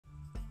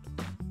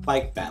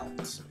Bike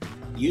balance.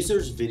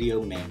 User's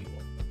video manual.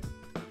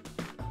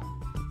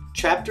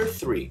 Chapter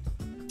 3.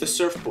 The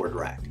surfboard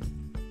rack.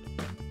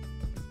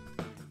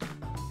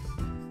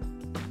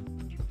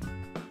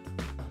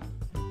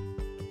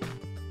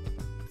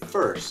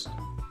 First,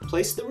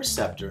 place the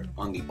receptor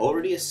on the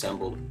already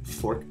assembled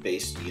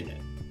fork-based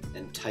unit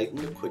and tighten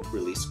the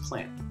quick-release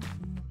clamp.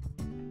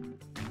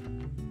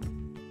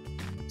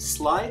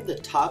 Slide the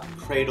top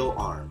cradle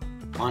arm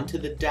onto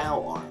the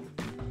dowel arm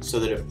so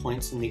that it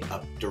points in the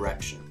up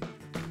direction.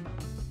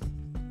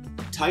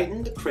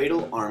 Tighten the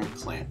cradle arm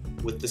clamp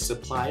with the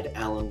supplied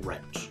Allen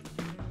wrench.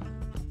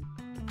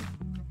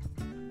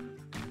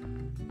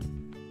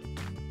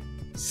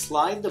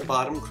 Slide the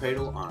bottom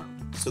cradle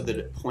arm so that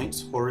it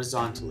points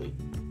horizontally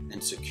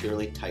and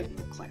securely tighten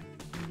the clamp.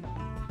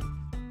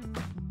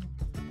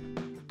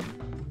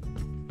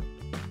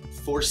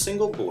 For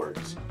single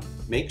boards,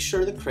 make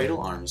sure the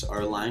cradle arms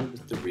are aligned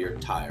with the rear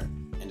tire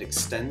and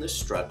extend the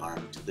strut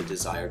arm to the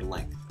desired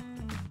length.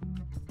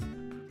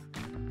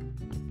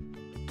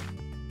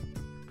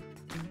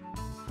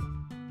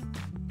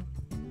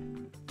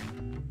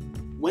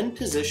 When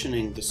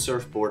positioning the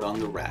surfboard on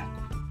the rack,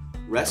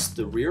 rest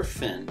the rear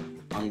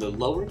fin on the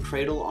lower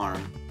cradle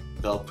arm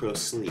Velcro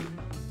sleeve.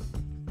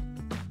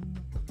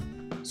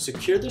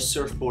 Secure the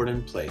surfboard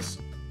in place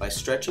by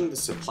stretching the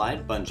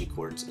supplied bungee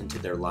cords into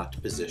their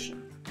locked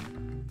position.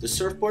 The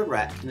surfboard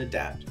rack can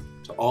adapt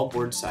to all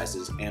board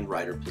sizes and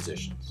rider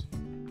positions.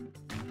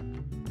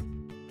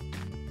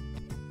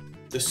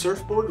 The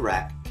surfboard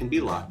rack can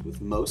be locked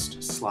with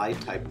most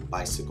slide-type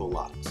bicycle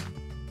locks.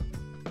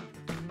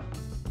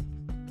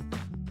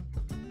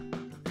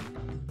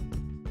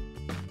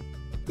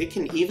 It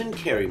can even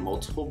carry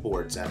multiple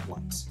boards at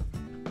once.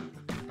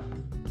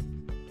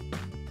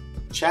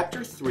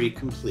 Chapter 3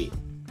 complete.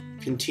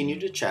 Continue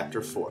to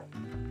Chapter 4.